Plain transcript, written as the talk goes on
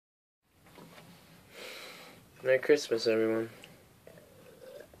Merry Christmas, everyone.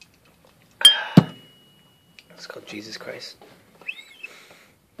 It's called Jesus Christ.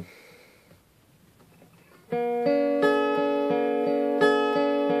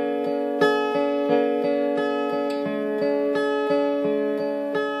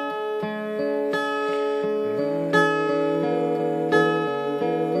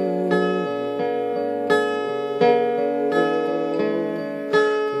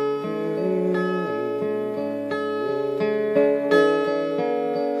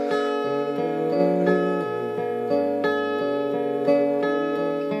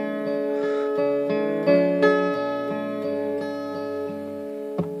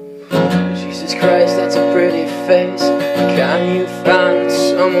 Jesus Christ, that's a pretty face. Can you find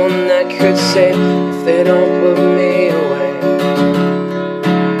someone that could save if they don't put me away?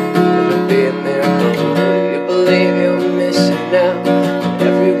 It'll be a miracle. You believe you're missing out.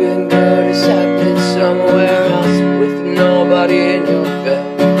 Every good is happening somewhere else with nobody in your bed.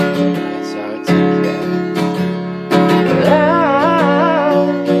 It's hard to get. But I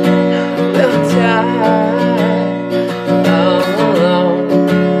will die.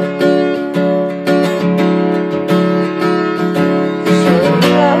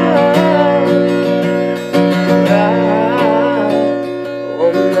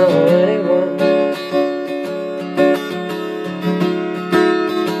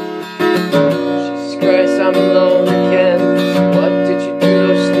 I'm alone again. What did you do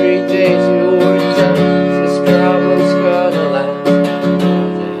those 3 days you were done? This problem's gonna last more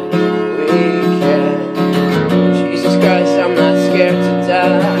than a weekend. Jesus Christ, I'm not scared to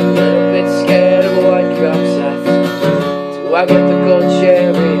die. I'm a little bit scared of what comes after. Do I get the gold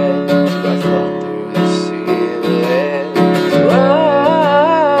chariot? Do I fall through the ceiling? Do I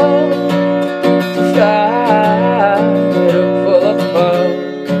defy to pull apart?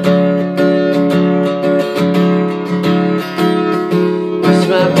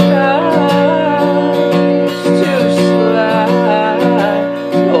 My past to slide,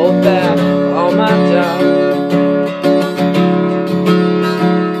 hold back all my doubt,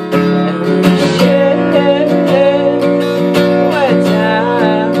 and the shade went down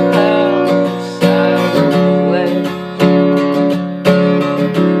silently,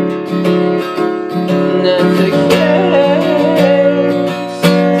 and then the gates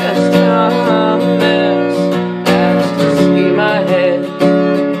just Thomas asked to see my head.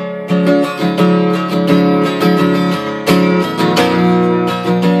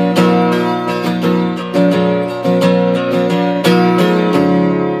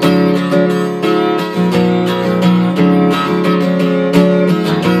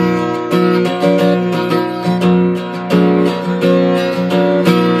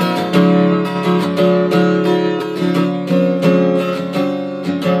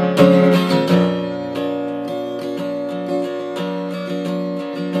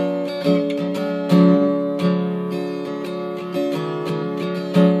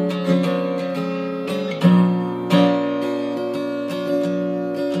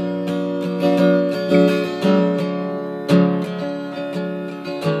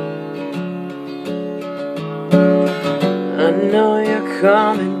 I know you're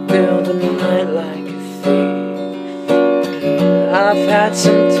coming, build a night like a thief. I've had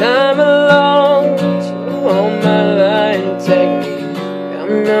some time alone to hold my line and take me. I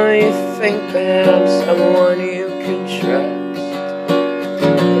know you think that I'm someone you can trust,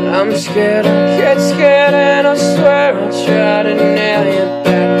 but I'm scared, I get scared, and I swear I'll try to nail you